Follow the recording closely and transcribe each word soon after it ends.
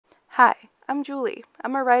Hi, I'm Julie.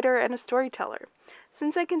 I'm a writer and a storyteller.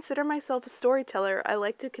 Since I consider myself a storyteller, I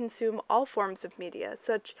like to consume all forms of media,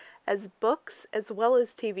 such as books, as well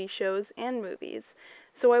as TV shows and movies.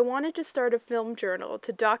 So I wanted to start a film journal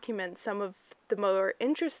to document some of the more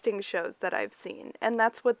interesting shows that I've seen, and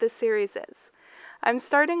that's what this series is. I'm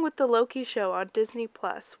starting with the Loki show on Disney+,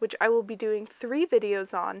 which I will be doing 3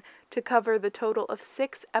 videos on to cover the total of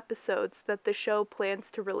 6 episodes that the show plans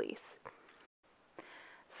to release.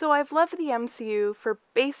 So I've loved the MCU for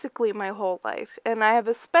basically my whole life, and I have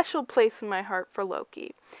a special place in my heart for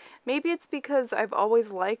Loki. Maybe it's because I've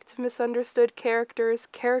always liked misunderstood characters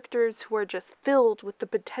who are just filled with the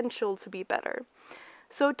potential to be better.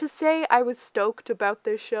 So to say I was stoked about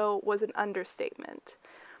this show was an understatement.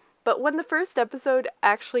 But when the first episode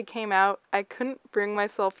actually came out, I couldn't bring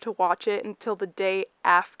myself to watch it until the day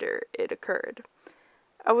after it occurred.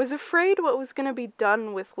 I was afraid what was going to be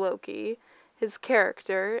done with Loki, his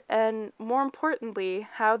character, and more importantly,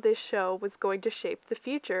 how this show was going to shape the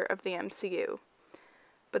future of the MCU.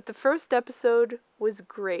 But the first episode was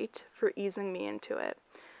great for easing me into it.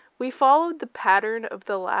 We followed the pattern of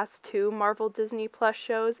the last 2 Marvel Disney Plus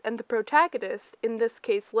shows, and the protagonist, in this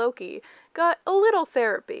case Loki, got a little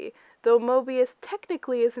therapy, though Mobius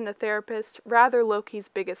technically isn't a therapist, rather Loki's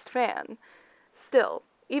biggest fan. Still,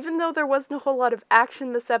 even though there wasn't a whole lot of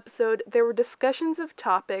action this episode, there were discussions of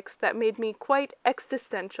topics that made me quite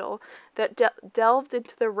existential, that delved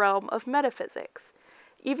into the realm of metaphysics.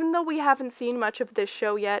 Even though we haven't seen much of this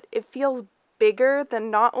show yet, it feels bigger than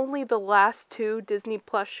not only the last 2 Disney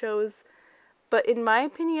Plus shows, but in my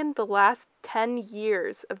opinion, the last 10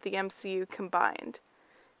 years of the MCU combined.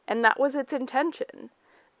 And that was its intention.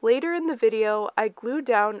 Later in the video, I glued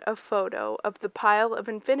down a photo of the pile of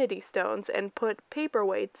Infinity Stones and put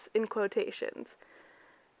paperweights in quotations.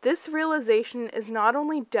 This realization is not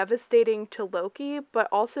only devastating to Loki, but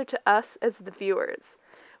also to us as the viewers.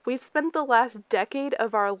 We've spent the last decade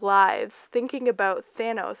of our lives thinking about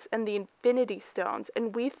Thanos and the Infinity Stones,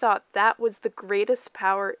 and we thought that was the greatest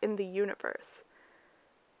power in the universe.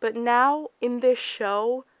 But now, in this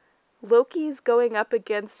show, Loki's going up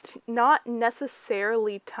against not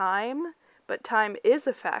necessarily time, but time is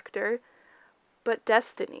a factor, but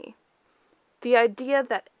destiny. The idea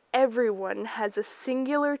that everyone has a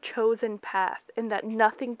singular chosen path and that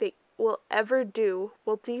nothing they will ever do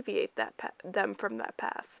will deviate them from that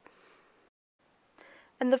path.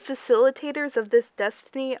 And the facilitators of this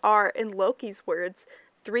destiny are, in Loki's words,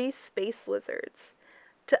 3 space lizards.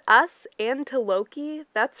 To us and to Loki,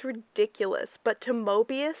 that's ridiculous, but to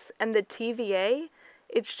Mobius and the TVA,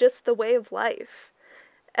 it's just the way of life.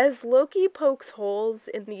 As Loki pokes holes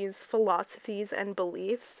in these philosophies and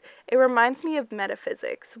beliefs, it reminds me of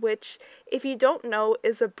metaphysics, which, if you don't know,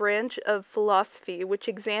 is a branch of philosophy which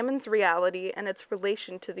examines reality and its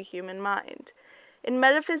relation to the human mind. In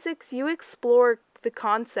metaphysics, you explore the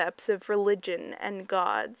concepts of religion and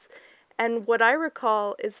gods, and what I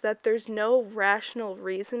recall is that there's no rational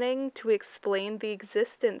reasoning to explain the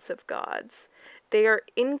existence of gods. They are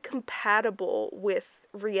incompatible with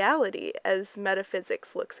reality as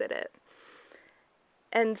metaphysics looks at it.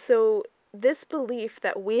 And so this belief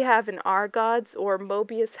that we have in our gods, or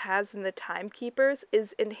Mobius has in the Timekeepers,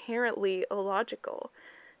 is inherently illogical.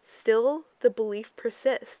 Still, the belief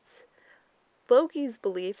persists. Loki's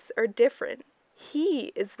beliefs are different.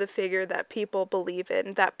 He is the figure that people believe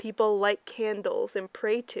in, that people light candles and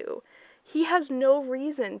pray to. He has no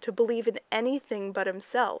reason to believe in anything but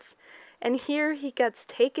himself. And here he gets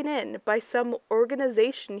taken in by some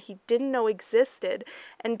organization he didn't know existed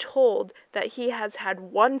and told that he has had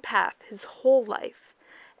one path his whole life.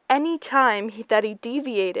 Any time that he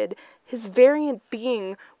deviated, his variant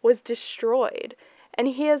being was destroyed, and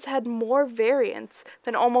he has had more variants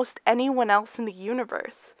than almost anyone else in the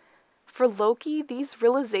universe. For Loki, these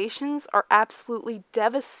realizations are absolutely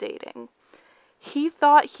devastating. He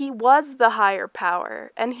thought he was the higher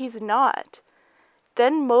power, and he's not.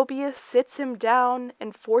 Then Mobius sits him down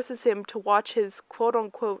and forces him to watch his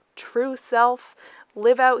quote-unquote true self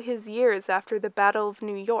live out his years after the Battle of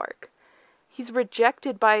New York. He's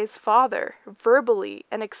rejected by his father, verbally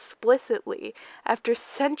and explicitly, after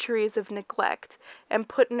centuries of neglect, and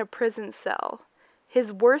put in a prison cell.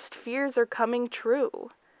 His worst fears are coming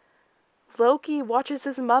true. Loki watches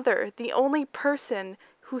his mother, the only person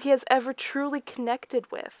who he has ever truly connected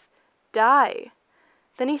with, die.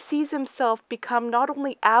 Then he sees himself become not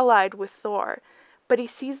only allied with Thor, but he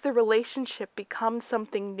sees the relationship become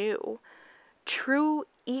something new. True,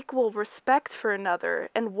 equal respect for another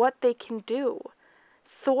and what they can do.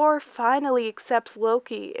 Thor finally accepts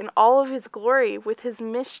Loki in all of his glory with his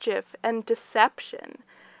mischief and deception.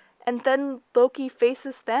 And then Loki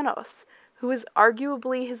faces Thanos, who is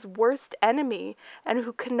arguably his worst enemy and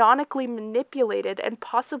who canonically manipulated and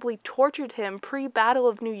possibly tortured him pre-Battle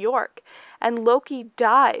of New York, and Loki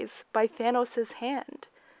dies by Thanos' hand.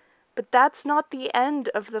 But that's not the end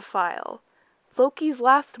of the file. Loki's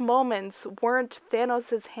last moments weren't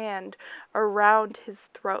Thanos' hand around his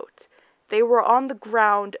throat. They were on the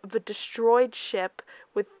ground of a destroyed ship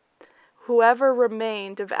with whoever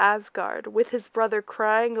remained of Asgard, with his brother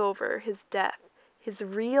crying over his death, his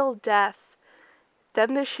real death.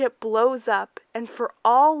 Then the ship blows up, and for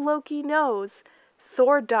all Loki knows,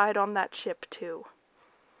 Thor died on that ship too.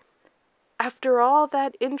 After all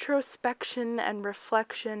that introspection and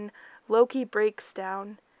reflection, Loki breaks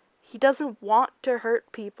down. He doesn't want to hurt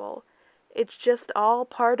people. It's just all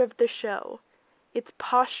part of the show. It's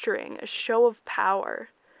posturing, a show of power.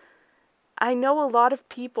 I know a lot of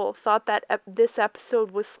people thought that this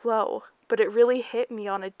episode was slow, but it really hit me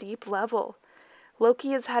on a deep level.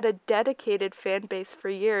 Loki has had a dedicated fan base for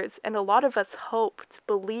years, and a lot of us hoped,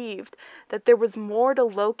 believed, that there was more to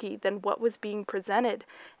Loki than what was being presented,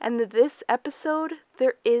 and in this episode,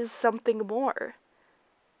 there is something more.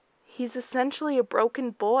 He's essentially a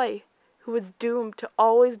broken boy who is doomed to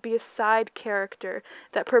always be a side character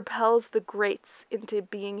that propels the greats into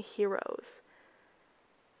being heroes.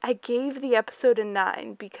 I gave the episode a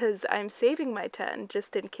 9 because I'm saving my 10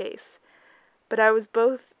 just in case, but I was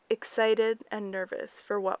both excited and nervous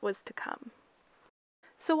for what was to come.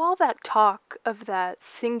 So all that talk of that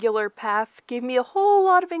singular path gave me a whole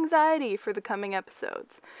lot of anxiety for the coming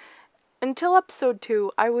episodes. Until episode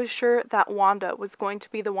 2, I was sure that Wanda was going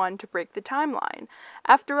to be the one to break the timeline.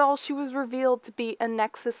 After all, she was revealed to be a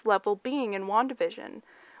Nexus-level being in Wandavision.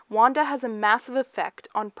 Wanda has a massive effect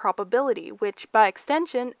on probability, which, by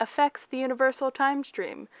extension, affects the universal time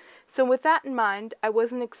stream. So with that in mind, I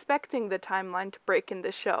wasn't expecting the timeline to break in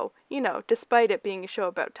this show, despite it being a show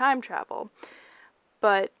about time travel.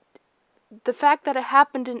 But the fact that it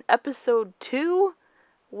happened in episode 2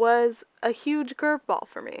 was a huge curveball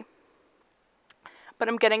for me. But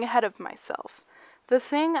I'm getting ahead of myself. The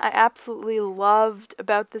thing I absolutely loved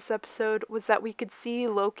about this episode was that we could see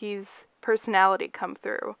Loki's personality come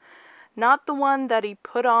through. Not the one that he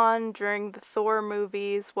put on during the Thor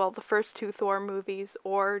movies, the first 2 Thor movies,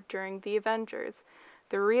 or during the Avengers.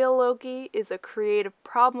 The real Loki is a creative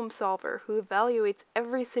problem solver who evaluates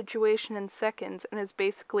every situation in seconds and is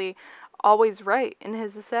basically always right in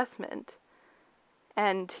his assessment.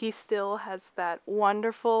 And he still has that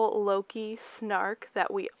wonderful Loki snark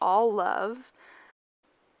that we all love.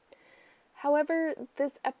 However,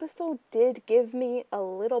 this episode did give me a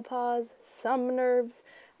little pause, some nerves.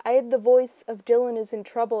 I had the voice of Dylan is in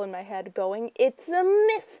trouble in my head going, "It's a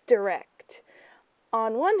misdirect."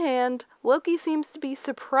 On one hand, Loki seems to be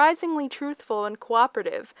surprisingly truthful and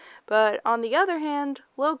cooperative, but on the other hand,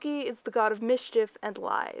 Loki is the god of mischief and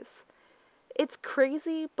lies. It's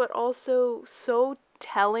crazy, but also so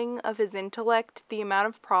telling of his intellect, the amount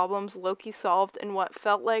of problems Loki solved in what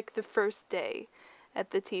felt like the first day at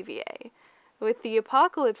the TVA. With the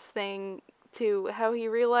apocalypse thing, to how he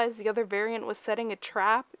realized the other variant was setting a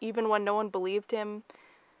trap, even when no one believed him.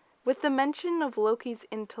 With the mention of Loki's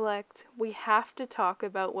intellect, we have to talk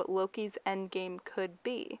about what Loki's endgame could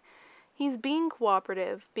be. He's being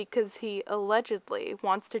cooperative because he allegedly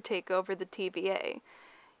wants to take over the TVA.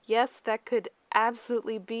 Yes, that could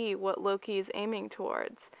absolutely be what Loki is aiming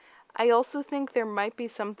towards. I also think there might be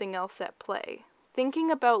something else at play.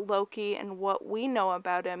 Thinking about Loki and what we know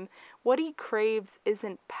about him, what he craves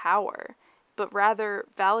isn't power, but rather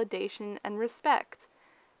validation and respect.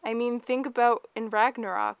 I mean, think about in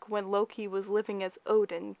Ragnarok when Loki was living as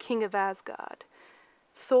Odin, king of Asgard.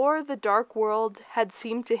 Thor, the Dark World, had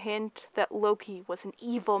seemed to hint that Loki was an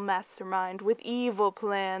evil mastermind with evil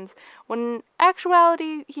plans, when in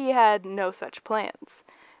actuality he had no such plans.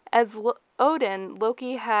 As Odin,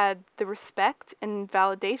 Loki had the respect and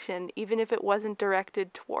validation even if it wasn't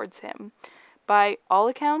directed towards him. By all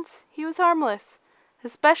accounts, he was harmless,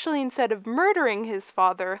 especially instead of murdering his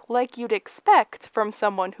father like you'd expect from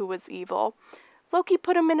someone who was evil. Loki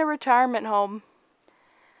put him in a retirement home.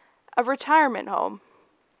 A retirement home.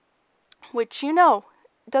 Which,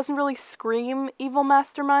 doesn't really scream evil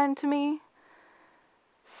mastermind to me.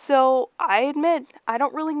 So, I admit, I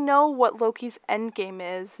don't really know what Loki's endgame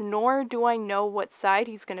is, nor do I know what side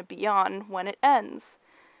he's going to be on when it ends.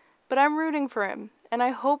 But I'm rooting for him, and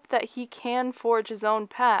I hope that he can forge his own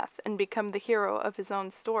path and become the hero of his own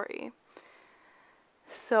story.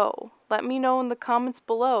 So, let me know in the comments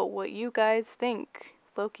below what you guys think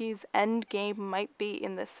Loki's endgame might be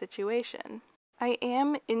in this situation. I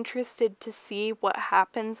am interested to see what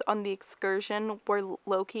happens on the excursion where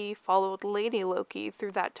Loki followed Lady Loki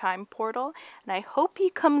through that time portal, and I hope he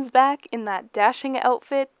comes back in that dashing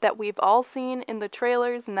outfit that we've all seen in the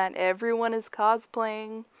trailers and that everyone is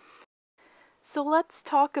cosplaying. So let's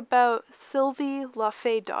talk about Sylvie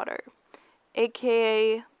Laufeydottir,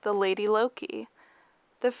 aka the Lady Loki.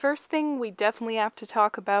 The first thing we definitely have to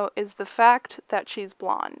talk about is the fact that she's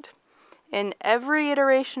blonde. In every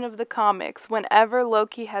iteration of the comics, whenever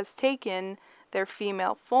Loki has taken their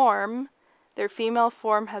female form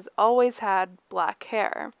has always had black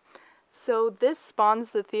hair. So this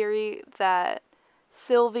spawns the theory that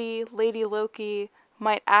Sylvie, Lady Loki,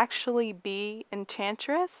 might actually be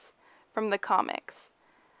Enchantress from the comics.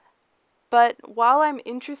 But while I'm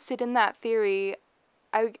interested in that theory,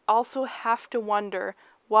 I also have to wonder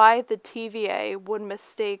why the TVA would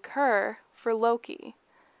mistake her for Loki.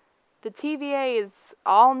 The TVA is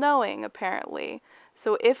all-knowing, apparently,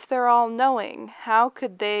 so if they're all-knowing, how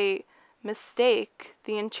could they mistake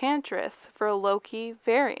the Enchantress for a Loki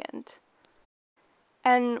variant?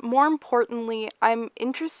 And more importantly, I'm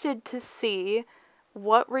interested to see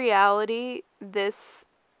what reality this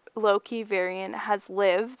Loki variant has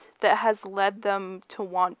lived that has led them to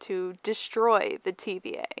want to destroy the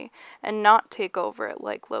TVA and not take over it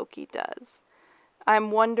like Loki does.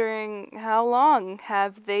 I'm wondering how long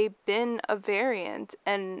have they been a variant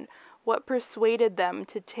and what persuaded them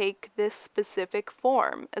to take this specific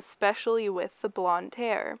form, especially with the blonde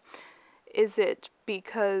hair. Is it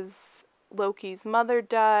because Loki's mother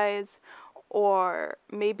dies, or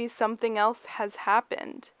maybe something else has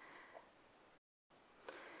happened?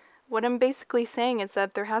 What I'm basically saying is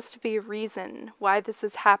that there has to be a reason why this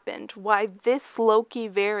has happened, why this Loki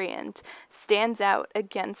variant stands out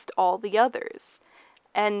against all the others.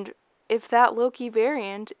 And if that Loki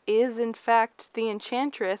variant is in fact the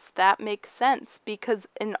Enchantress, that makes sense, because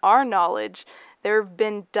in our knowledge, there have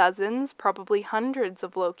been dozens, probably hundreds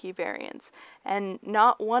of Loki variants, and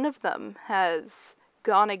not one of them has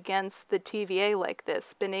gone against the TVA like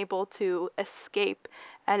this, been able to escape,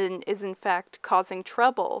 and is in fact causing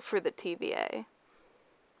trouble for the TVA.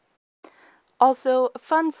 Also, a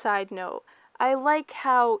fun side note, I like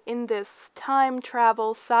how in this time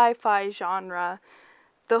travel sci-fi genre,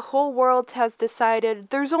 the whole world has decided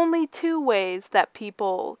there's only two ways that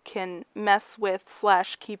people can mess with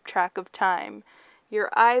 / keep track of time. You're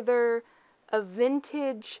either a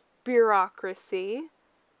vintage bureaucracy,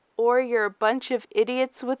 or you're a bunch of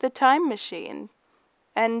idiots with a time machine.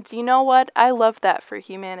 And you know what? I love that for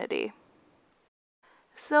humanity.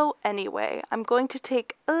 So anyway, I'm going to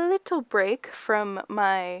take a little break from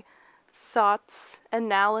my thoughts,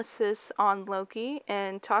 analysis on Loki,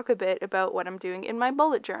 and talk a bit about what I'm doing in my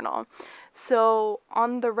bullet journal. So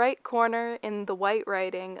on the right corner in the white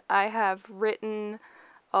writing, I have written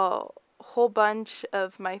a whole bunch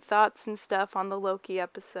of my thoughts and stuff on the Loki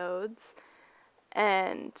episodes,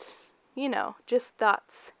 and, you know, just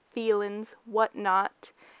thoughts, feelings,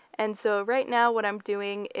 whatnot. And so right now what I'm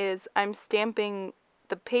doing is I'm stamping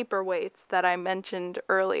the paperweights that I mentioned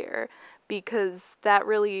earlier, because that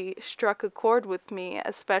really struck a chord with me,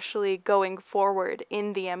 especially going forward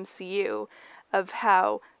in the MCU, of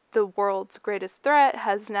how the world's greatest threat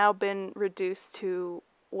has now been reduced to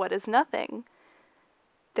what is nothing.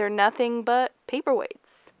 They're nothing but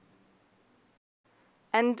paperweights.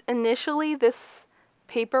 And initially, this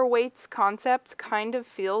paperweights concept kind of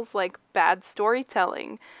feels like bad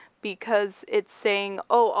storytelling, because it's saying,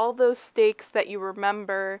 oh, all those stakes that you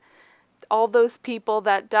remember, all those people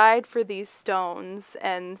that died for these stones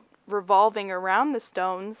and revolving around the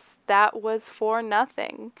stones, that was for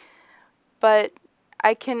nothing. But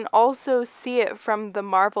I can also see it from the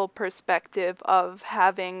Marvel perspective of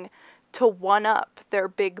having to one-up their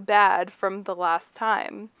big bad from the last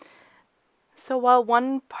time. So while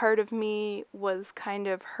one part of me was kind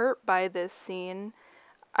of hurt by this scene,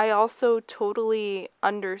 I also totally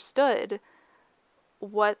understood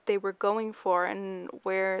what they were going for and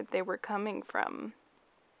where they were coming from.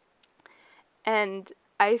 And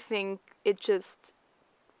I think it just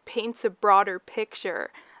paints a broader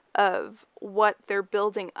picture of what they're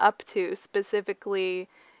building up to, specifically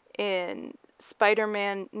in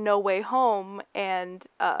Spider-Man No Way Home and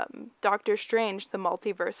Doctor Strange, the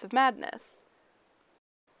Multiverse of Madness.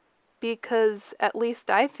 Because at least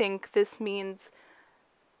I think this means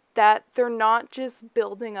that they're not just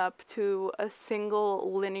building up to a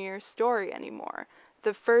single linear story anymore.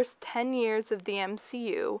 The first 10 years of the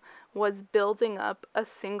MCU was building up a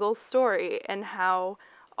single story, and how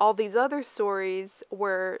all these other stories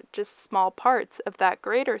were just small parts of that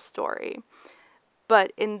greater story.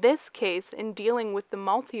 But in this case, in dealing with the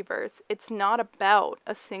multiverse, it's not about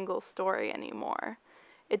a single story anymore.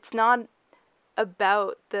 It's not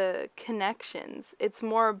about the connections. It's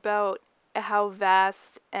more about how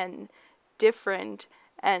vast and different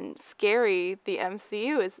and scary the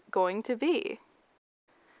MCU is going to be.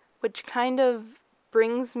 Which kind of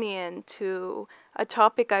brings me into a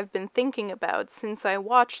topic I've been thinking about since I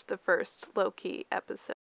watched the first Loki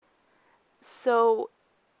episode. So,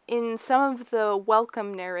 in some of the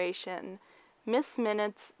welcome narration, Miss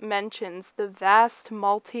Minutes mentions the vast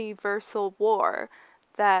multiversal war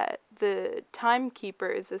that the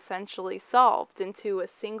timekeepers essentially solved into a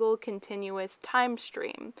single continuous time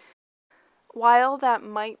stream. While that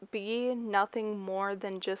might be nothing more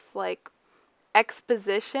than just like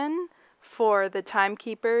exposition for the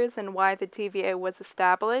timekeepers and why the TVA was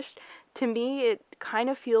established, to me it kind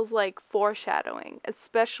of feels like foreshadowing,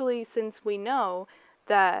 especially since we know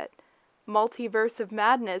that Multiverse of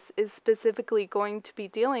Madness is specifically going to be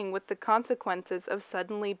dealing with the consequences of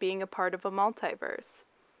suddenly being a part of a multiverse.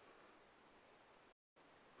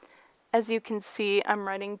 As you can see, I'm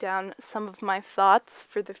writing down some of my thoughts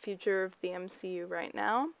for the future of the MCU right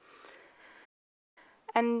now.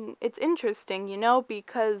 And it's interesting,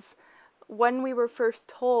 because when we were first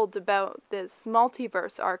told about this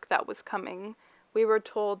multiverse arc that was coming, we were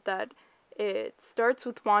told that it starts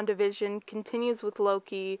with Wandavision, continues with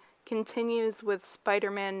Loki, continues with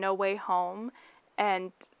Spider-Man No Way Home,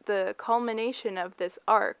 and the culmination of this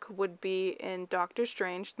arc would be in Doctor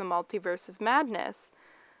Strange, the Multiverse of Madness.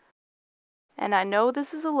 And I know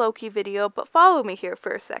this is a Loki video, but follow me here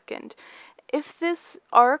for a second. If this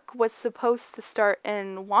arc was supposed to start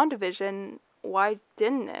in WandaVision, why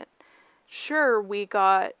didn't it? Sure, we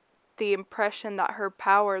got the impression that her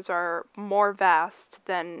powers are more vast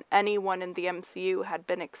than anyone in the MCU had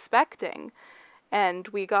been expecting. And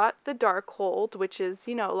we got the Darkhold, which is,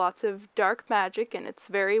 lots of dark magic, and it's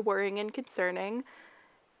very worrying and concerning.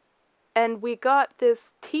 And we got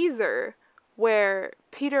this teaser where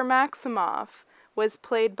Peter Maximoff was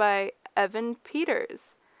played by Evan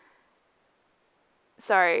Peters.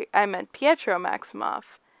 Sorry, I meant Pietro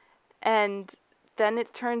Maximoff. And then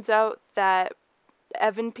it turns out that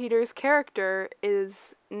Evan Peters' character is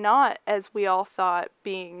not, as we all thought,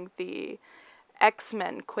 being the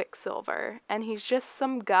X-Men Quicksilver, and he's just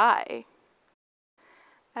some guy.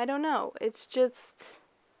 I don't know, it's just,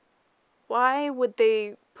 why would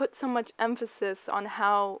they put so much emphasis on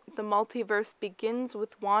how the multiverse begins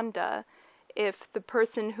with Wanda if the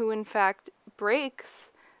person who in fact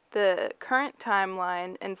breaks the current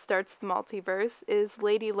timeline and starts the multiverse is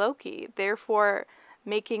Lady Loki, therefore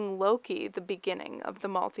making Loki the beginning of the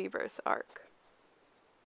multiverse arc?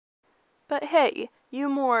 But hey, you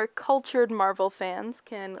more cultured Marvel fans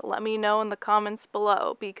can let me know in the comments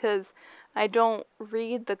below, because I don't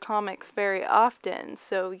read the comics very often,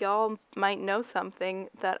 so y'all might know something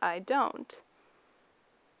that I don't.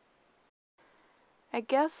 I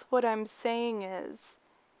guess what I'm saying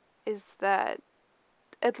is that,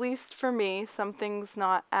 at least for me, something's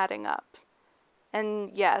not adding up.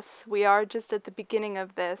 And yes, we are just at the beginning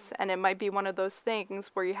of this, and it might be one of those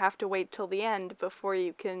things where you have to wait till the end before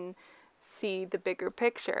you can see the bigger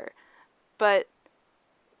picture. But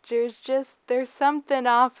there's something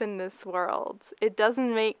off in this world. It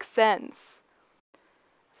doesn't make sense.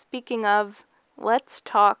 Speaking of, let's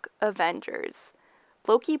talk Avengers.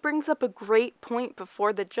 Loki brings up a great point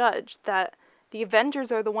before the judge, that the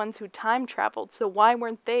Avengers are the ones who time traveled, so why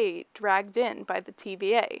weren't they dragged in by the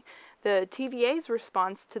TVA? The TVA's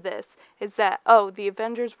response to this is that, the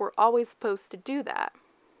Avengers were always supposed to do that.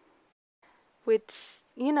 Which,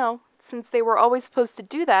 since they were always supposed to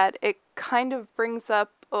do that, it kind of brings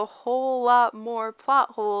up a whole lot more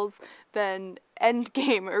plot holes than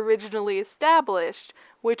Endgame originally established,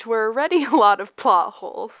 which were already a lot of plot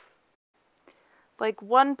holes. Like,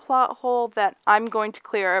 one plot hole that I'm going to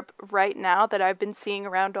clear up right now that I've been seeing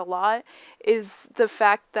around a lot is the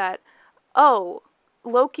fact that,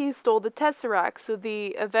 Loki stole the Tesseract, so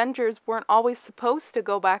the Avengers weren't always supposed to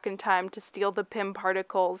go back in time to steal the Pym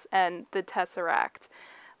particles and the Tesseract.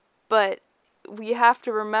 But we have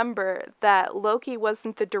to remember that Loki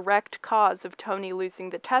wasn't the direct cause of Tony losing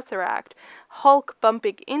the Tesseract. Hulk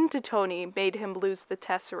bumping into Tony made him lose the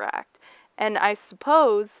Tesseract. And I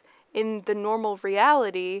suppose, in the normal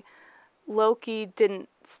reality, Loki didn't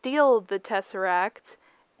steal the Tesseract,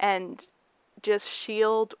 and just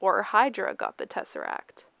S.H.I.E.L.D. or Hydra got the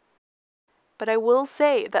Tesseract. But I will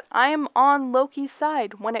say that I am on Loki's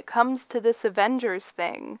side when it comes to this Avengers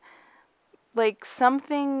thing. Like,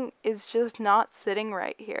 something is just not sitting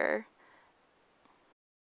right here.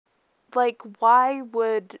 Like, why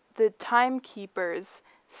would the timekeepers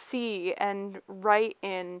see and write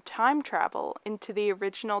in time travel into the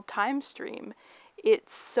original time stream?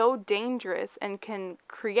 It's so dangerous and can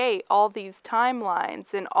create all these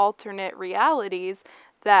timelines and alternate realities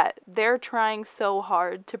that they're trying so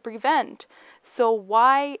hard to prevent. So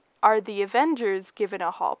why are the Avengers given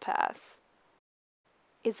a hall pass?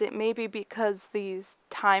 Is it maybe because these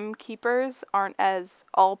timekeepers aren't as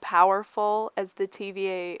all-powerful as the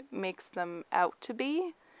TVA makes them out to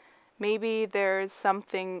be? Maybe there's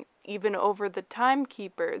something even over the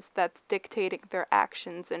timekeepers that's dictating their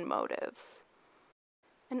actions and motives.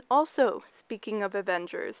 And also, speaking of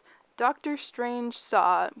Avengers, Doctor Strange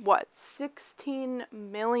saw, 16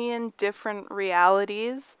 million different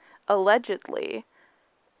realities, allegedly.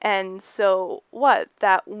 And so,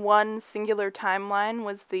 that one singular timeline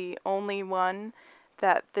was the only one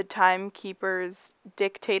that the timekeepers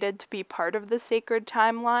dictated to be part of the sacred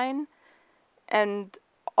timeline? And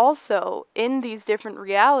also, in these different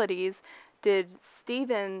realities, did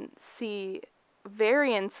Steven see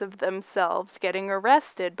variants of themselves getting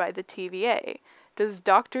arrested by the TVA? Does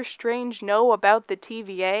Doctor Strange know about the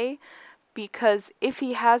TVA? Because if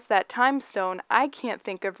he has that time stone, I can't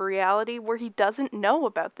think of a reality where he doesn't know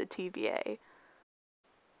about the TVA.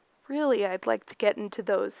 Really, I'd like to get into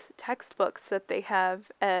those textbooks that they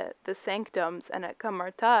have at the Sanctums and at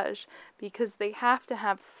Camartage, because they have to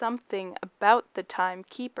have something about the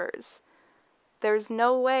timekeepers. There's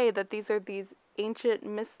no way that these are these ancient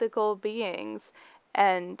mystical beings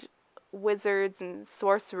and wizards and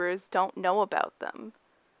sorcerers don't know about them.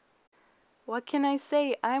 What can I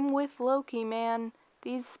say? I'm with Loki, man.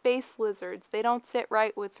 These space lizards, they don't sit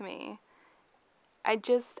right with me. I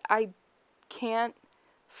can't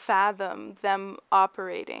fathom them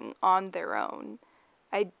operating on their own.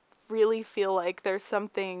 I really feel like there's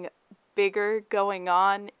something bigger going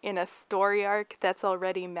on in a story arc that's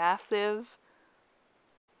already massive.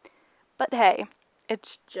 But hey,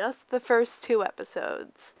 it's just the first 2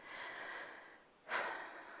 episodes.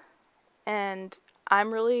 And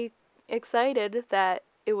I'm really excited that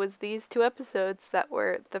it was these 2 episodes that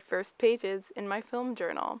were the first pages in my film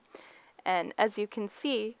journal. And as you can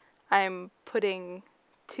see, I'm putting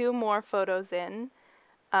 2 more photos in.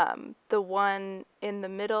 The one in the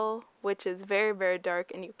middle, which is very, very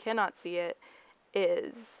dark and you cannot see it,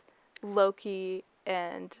 is Loki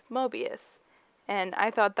and Mobius. And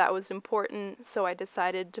I thought that was important, so I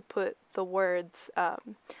decided to put the words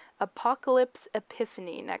Apocalypse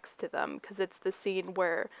Epiphany next to them, because it's the scene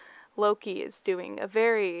where Loki is doing a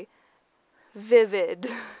very vivid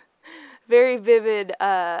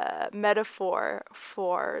metaphor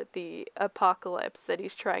for the apocalypse that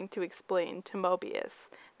he's trying to explain to Mobius.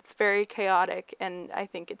 It's very chaotic, and I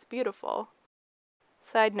think it's beautiful.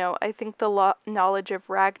 Side note, I think the knowledge of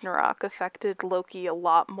Ragnarok affected Loki a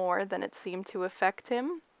lot more than it seemed to affect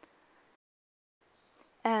him.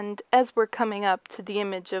 And as we're coming up to the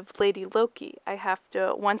image of Lady Loki, I have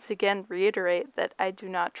to once again reiterate that I do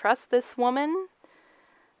not trust this woman,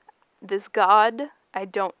 this god.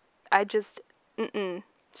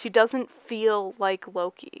 She doesn't feel like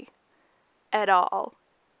Loki at all.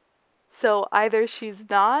 So either she's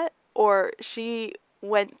not, or she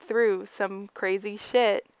went through some crazy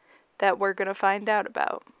shit that we're gonna find out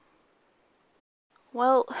about.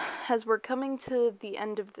 Well, as we're coming to the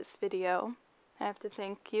end of this video, I have to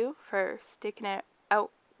thank you for sticking it out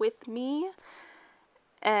with me,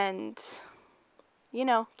 and,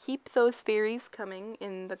 keep those theories coming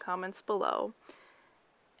in the comments below,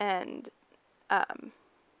 and,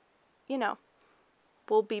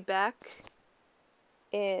 we'll be back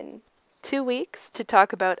in 2 weeks to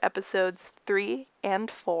talk about episodes 3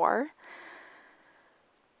 and 4.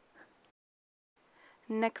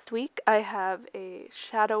 Next week, I have a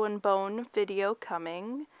Shadow and Bone video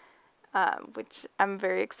coming, which I'm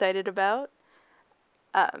very excited about.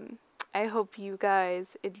 I hope you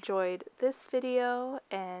guys enjoyed this video,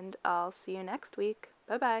 and I'll see you next week.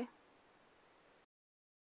 Bye-bye.